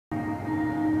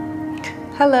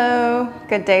Hello,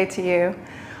 good day to you.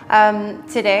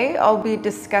 Today I'll be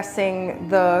discussing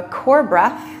the core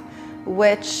breath,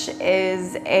 which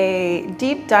is a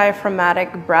deep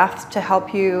diaphragmatic breath to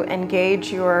help you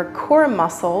engage your core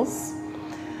muscles.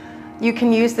 You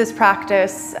can use this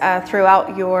practice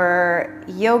throughout your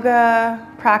yoga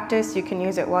practice. You can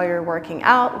use it while you're working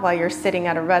out, while you're sitting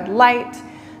at a red light.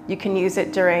 You can use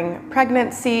it during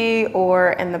pregnancy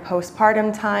or in the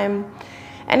postpartum time.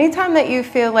 Anytime that you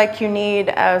feel like you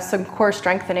need some core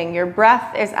strengthening, your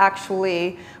breath is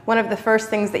actually one of the first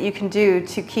things that you can do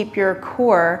to keep your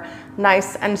core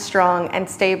nice and strong and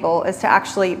stable, is to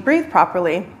actually breathe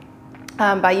properly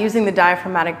by using the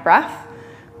diaphragmatic breath,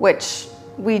 which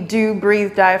we do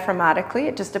breathe diaphragmatically.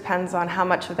 It just depends on how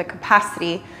much of the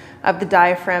capacity of the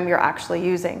diaphragm you're actually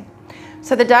using.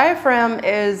 So the diaphragm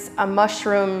is a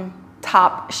mushroom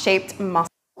top shaped muscle.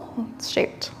 It's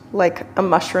shaped like a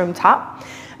mushroom top,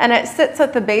 and it sits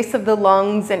at the base of the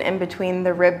lungs and in between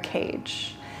the rib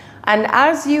cage. And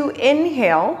as you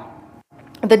inhale,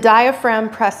 the diaphragm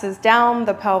presses down,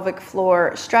 the pelvic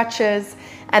floor stretches,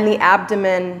 and the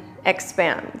abdomen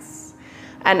expands.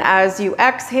 And as you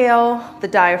exhale, the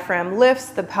diaphragm lifts,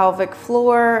 the pelvic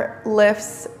floor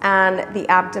lifts, and the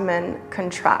abdomen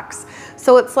contracts.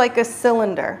 So it's like a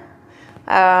cylinder.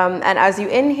 And as you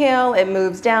inhale, it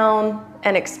moves down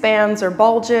and expands or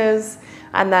bulges.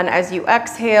 And then as you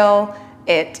exhale,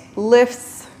 it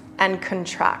lifts and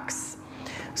contracts.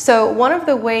 So one of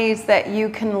the ways that you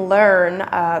can learn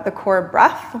the core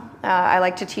breath, I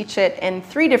like to teach it in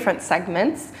 3 different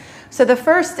segments. So the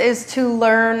first is to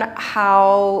learn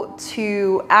how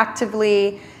to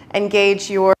actively engage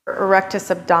your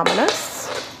rectus abdominus.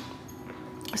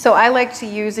 So I like to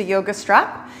use a yoga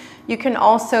strap. You can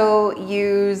also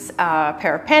use a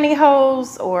pair of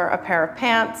pantyhose or a pair of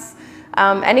pants,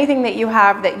 anything that you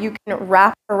have that you can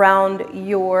wrap around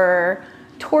your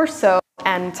torso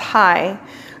and tie.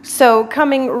 So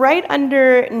coming right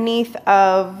underneath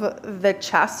of the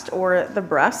chest or the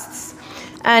breasts,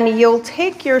 and you'll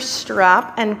take your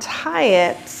strap and tie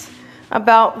it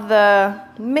about the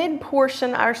mid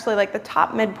portion, actually like the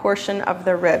top mid portion of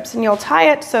the ribs, and you'll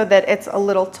tie it so that it's a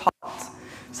little taut,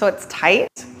 so it's tight.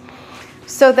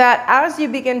 So that as you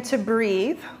begin to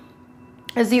breathe,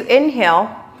 as you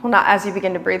inhale, well, not as you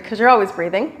begin to breathe, because you're always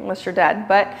breathing, unless you're dead,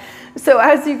 but so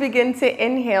as you begin to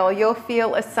inhale, you'll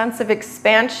feel a sense of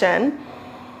expansion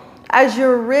as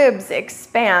your ribs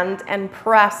expand and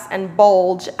press and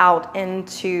bulge out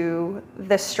into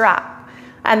the strap.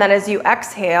 And then as you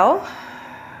exhale,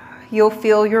 you'll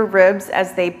feel your ribs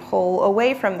as they pull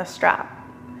away from the strap.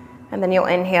 And then you'll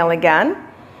inhale again.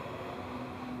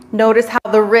 Notice how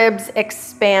the ribs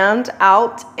expand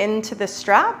out into the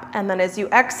strap, and then as you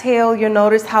exhale, you'll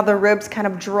notice how the ribs kind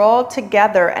of draw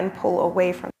together and pull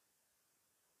away from.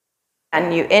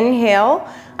 And you inhale,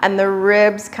 and the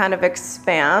ribs kind of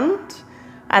expand,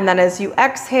 and then as you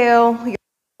exhale, you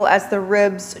feel as the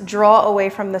ribs draw away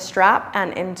from the strap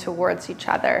and in towards each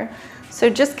other. So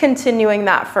just continuing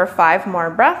that for 5 more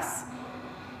breaths,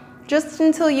 just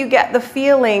until you get the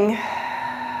feeling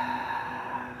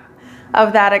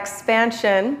of that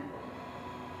expansion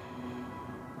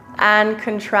and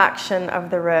contraction of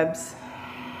the ribs.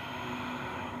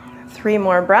 3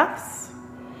 more breaths.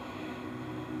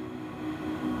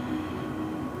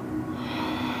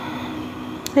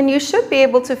 And you should be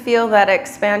able to feel that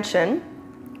expansion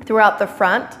throughout the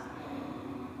front,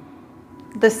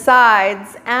 the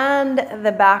sides, and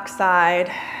the back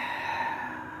side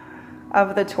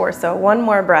of the torso. 1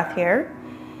 more breath here.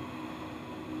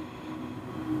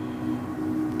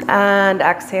 And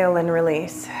exhale and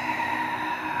release.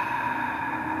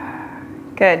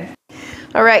 Good.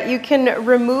 All right, you can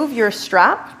remove your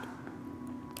strap.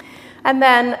 And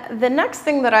then the next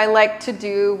thing that I like to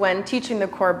do when teaching the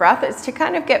core breath is to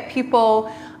kind of get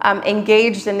people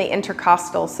engaged in the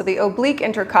intercostals. So the oblique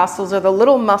intercostals are the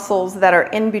little muscles that are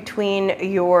in between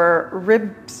your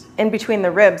ribs, in between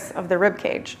the ribs of the rib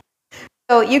cage.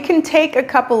 So you can take a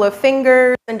couple of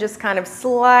fingers and just kind of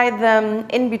slide them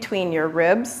in between your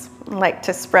ribs. I like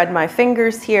to spread my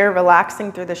fingers here,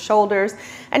 relaxing through the shoulders,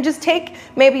 and just take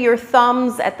maybe your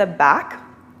thumbs at the back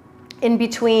in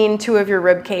between 2 of your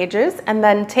rib cages, and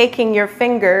then taking your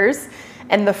fingers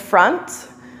in the front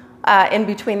in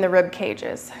between the rib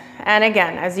cages. And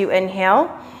again, as you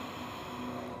inhale,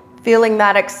 feeling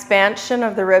that expansion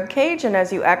of the rib cage, and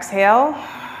as you exhale,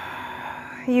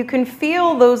 you can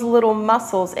feel those little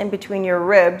muscles in between your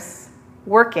ribs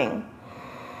working.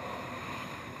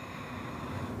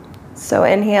 So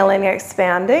inhaling,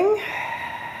 expanding,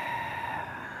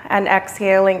 and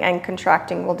exhaling and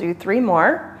contracting. We'll do 3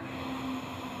 more.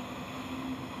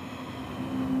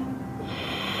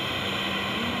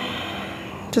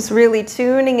 Just really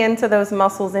tuning into those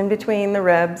muscles in between the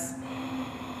ribs.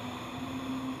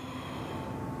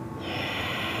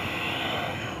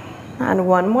 And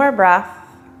one more breath.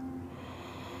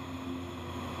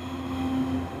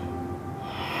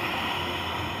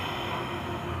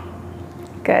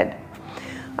 Good.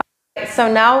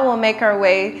 So now we'll make our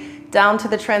way down to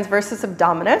the transversus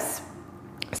abdominis.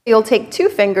 So you'll take two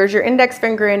fingers, your index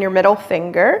finger and your middle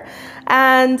finger,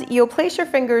 and you'll place your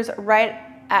fingers right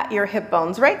at your hip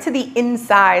bones, right to the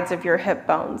insides of your hip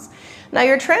bones. Now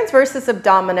your transversus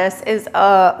abdominis is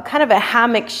a kind of a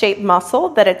hammock-shaped muscle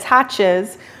that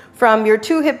attaches from your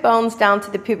two hip bones down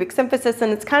to the pubic symphysis,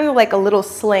 and it's kind of like a little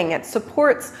sling. It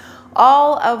supports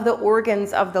all of the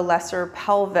organs of the lesser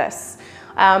pelvis.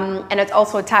 And it's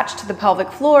also attached to the pelvic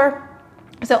floor.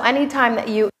 So anytime that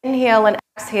you inhale and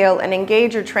exhale and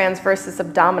engage your transversus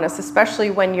abdominis, especially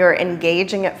when you're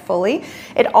engaging it fully,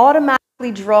 it automatically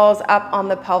draws up on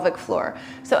the pelvic floor.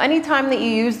 So anytime that you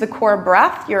use the core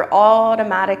breath, you're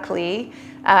automatically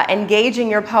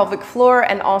engaging your pelvic floor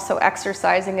and also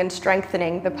exercising and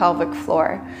strengthening the pelvic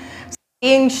floor. So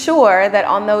being sure that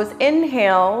on those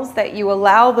inhales that you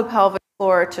allow the pelvic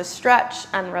floor to stretch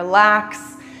and relax,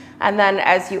 and then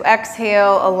as you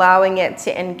exhale, allowing it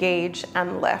to engage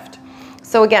and lift.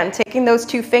 So again, taking those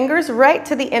two fingers right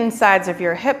to the insides of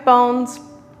your hip bones,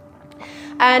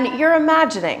 and you're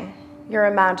imagining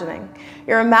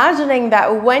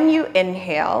that when you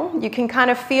inhale, you can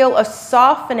kind of feel a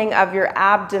softening of your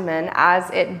abdomen as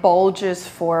it bulges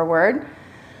forward.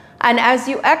 And as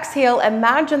you exhale,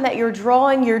 imagine that you're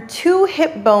drawing your two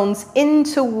hip bones in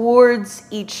towards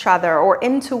each other or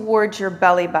in towards your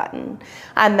belly button.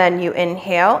 And then you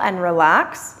inhale and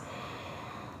relax.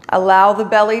 Allow the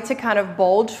belly to kind of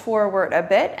bulge forward a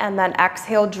bit, and then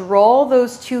exhale, draw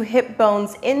those two hip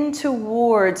bones in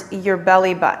towards your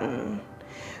belly button.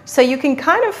 So you can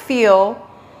kind of feel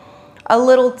a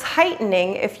little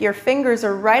tightening if your fingers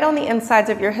are right on the insides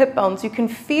of your hip bones. You can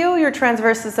feel your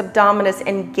transversus abdominis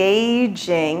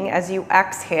engaging as you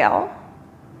exhale.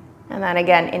 And then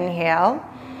again, inhale.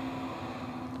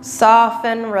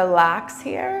 Soften, relax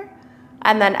here.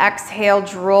 And then exhale,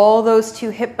 draw those two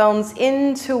hip bones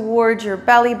in towards your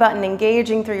belly button,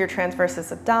 engaging through your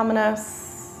transversus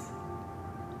abdominis.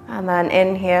 And then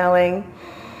inhaling.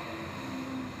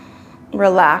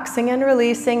 Relaxing and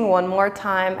releasing one more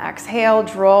time. Exhale,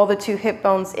 draw the two hip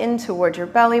bones in toward your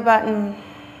belly button.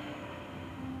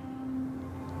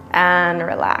 And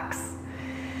relax.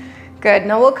 Good,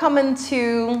 now we'll come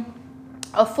into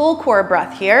a full core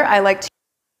breath here. I like to use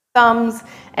my thumbs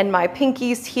and my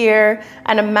pinkies here,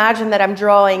 and imagine that I'm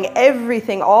drawing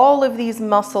everything, all of these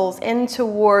muscles in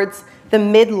towards the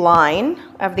midline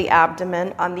of the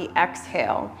abdomen on the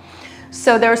exhale.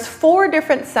 So there's 4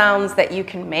 different sounds that you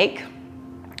can make.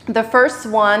 The first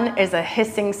one is a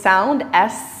hissing sound,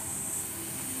 S.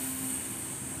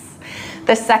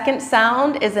 The second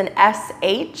sound is an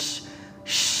SH,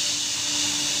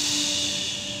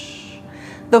 sh.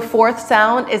 The fourth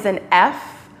sound is an F.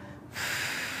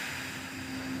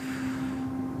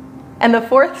 And the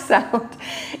fourth sound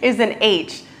is an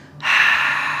H.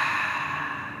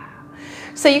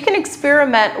 So you can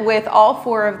experiment with all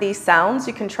 4 of these sounds.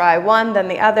 You can try one, then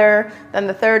the other, then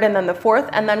the third, and then the fourth,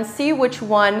 and then see which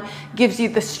one gives you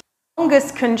the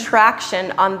strongest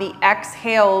contraction on the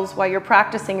exhales while you're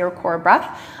practicing your core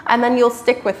breath, and then you'll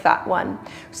stick with that one.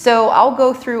 So I'll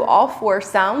go through all 4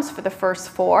 sounds for the first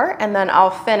 4, and then I'll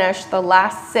finish the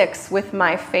last 6 with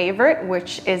my favorite,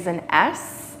 which is an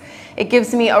S. It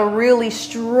gives me a really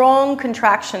strong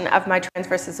contraction of my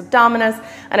transversus abdominis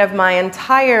and of my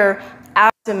entire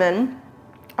abdomen,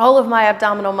 all of my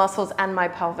abdominal muscles and my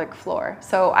pelvic floor.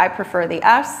 So I prefer the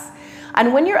S.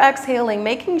 And when you're exhaling,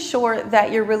 making sure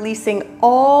that you're releasing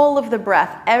all of the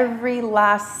breath. Every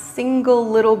last single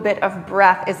little bit of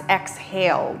breath is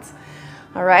exhaled.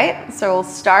 All right, so we'll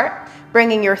start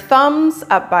bringing your thumbs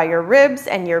up by your ribs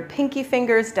and your pinky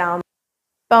fingers down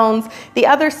the bones. The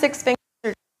other 6 fingers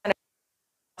are kind of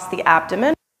across the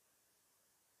abdomen.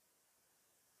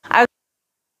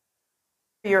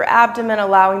 Your abdomen,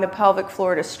 allowing the pelvic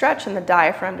floor to stretch and the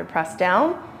diaphragm to press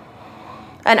down.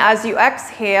 And as you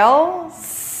exhale,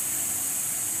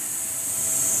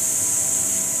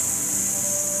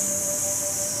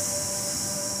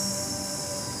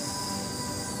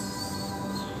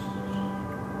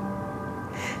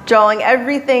 drawing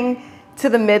everything to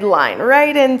the midline,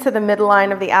 right into the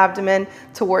midline of the abdomen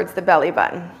towards the belly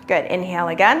button. Good, inhale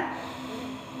again.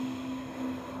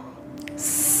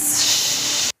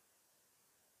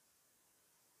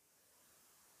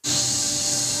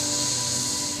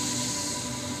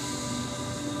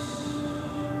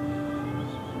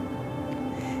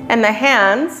 And the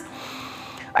hands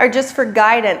are just for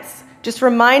guidance, just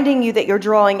reminding you that you're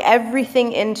drawing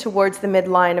everything in towards the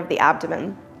midline of the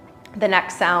abdomen. The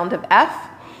next sound of F.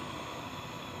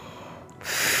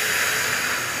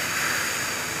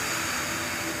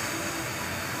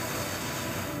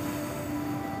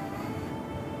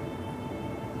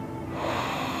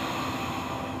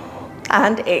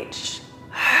 And H.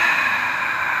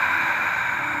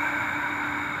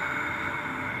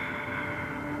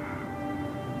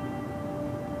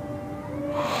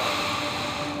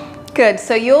 Good,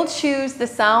 so you'll choose the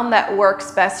sound that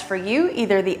works best for you,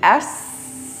 either the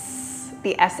S,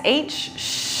 the SH,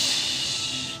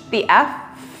 sh, the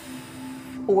F,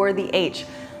 or the H.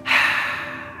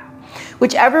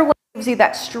 Whichever one gives you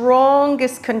that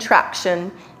strongest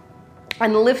contraction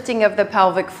and lifting of the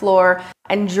pelvic floor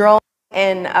and drawing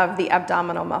in of the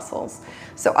abdominal muscles.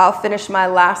 So I'll finish my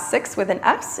last 6 with an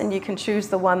S, and you can choose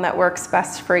the one that works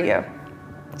best for you.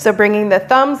 So bringing the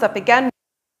thumbs up again,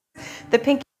 the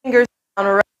pinky fingers down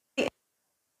right in the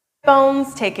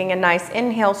bones, taking a nice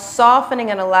inhale,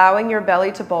 softening and allowing your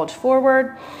belly to bulge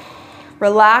forward,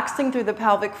 relaxing through the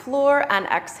pelvic floor, and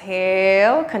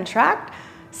exhale, contract.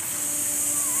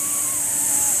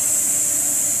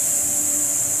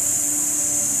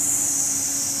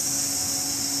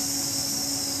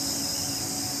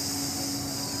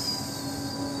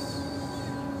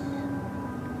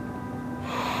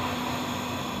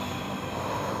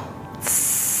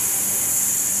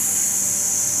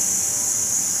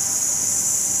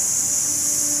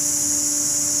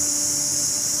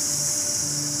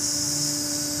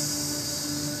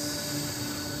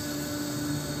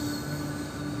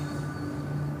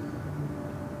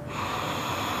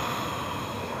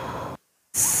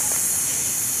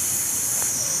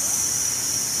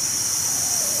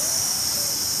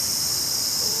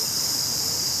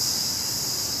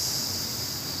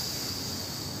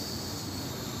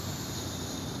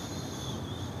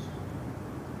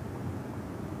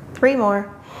 Three more.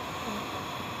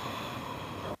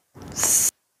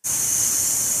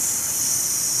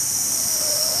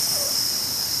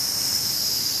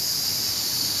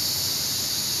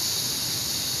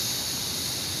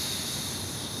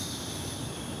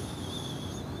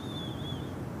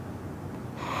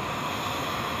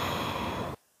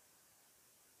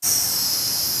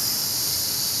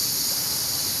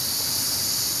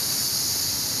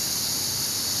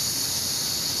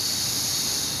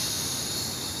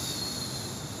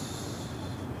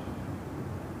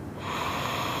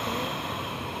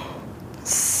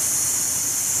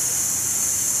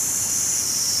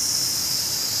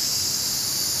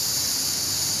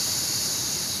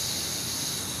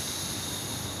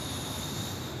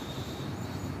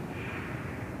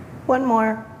 One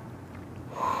more.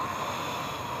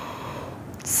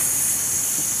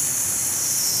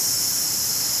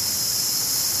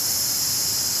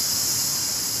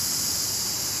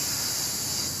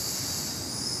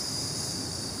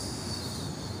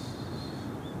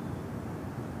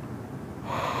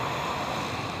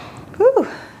 Whew.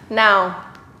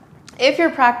 Now, if you're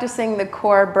practicing the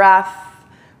core breath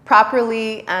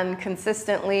properly and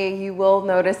consistently, you will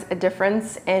notice a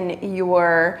difference in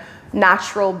your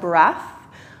natural breath.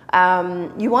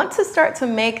 You want to start to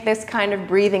make this kind of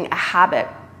breathing a habit.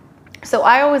 So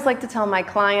I always like to tell my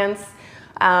clients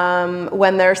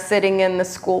when they're sitting in the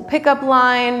school pickup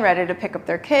line, ready to pick up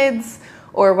their kids,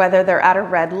 or whether they're at a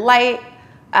red light,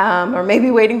 or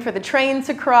maybe waiting for the train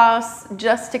to cross,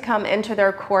 just to come into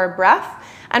their core breath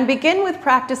and begin with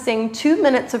practicing 2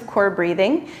 minutes of core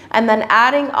breathing and then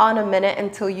adding on a minute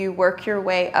until you work your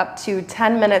way up to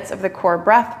 10 minutes of the core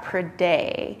breath per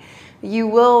day. You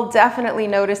will definitely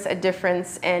notice a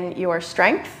difference in your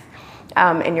strength,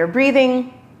 in your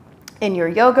breathing, in your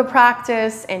yoga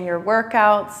practice, in your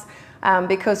workouts,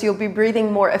 because you'll be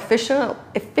breathing more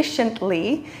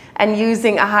efficiently and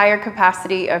using a higher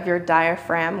capacity of your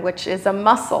diaphragm, which is a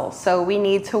muscle. So we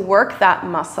need to work that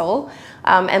muscle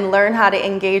and learn how to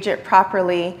engage it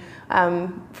properly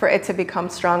for it to become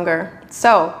stronger.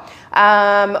 So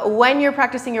when you're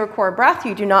practicing your core breath,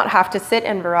 you do not have to sit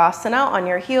in Virasana on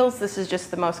your heels. This is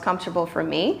just the most comfortable for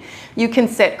me. You can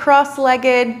sit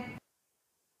cross-legged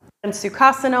in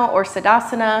Sukhasana or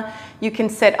Siddhasana. You can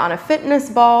sit on a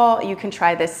fitness ball. You can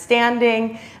try this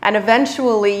standing, and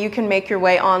eventually you can make your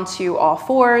way onto all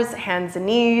fours, hands and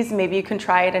knees. Maybe you can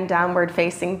try it in downward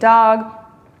facing dog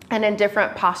and in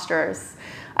different postures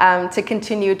to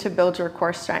continue to build your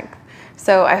core strength.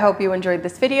 So I hope you enjoyed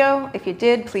this video. If you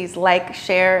did, please like,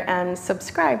 share, and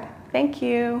subscribe. Thank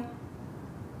you.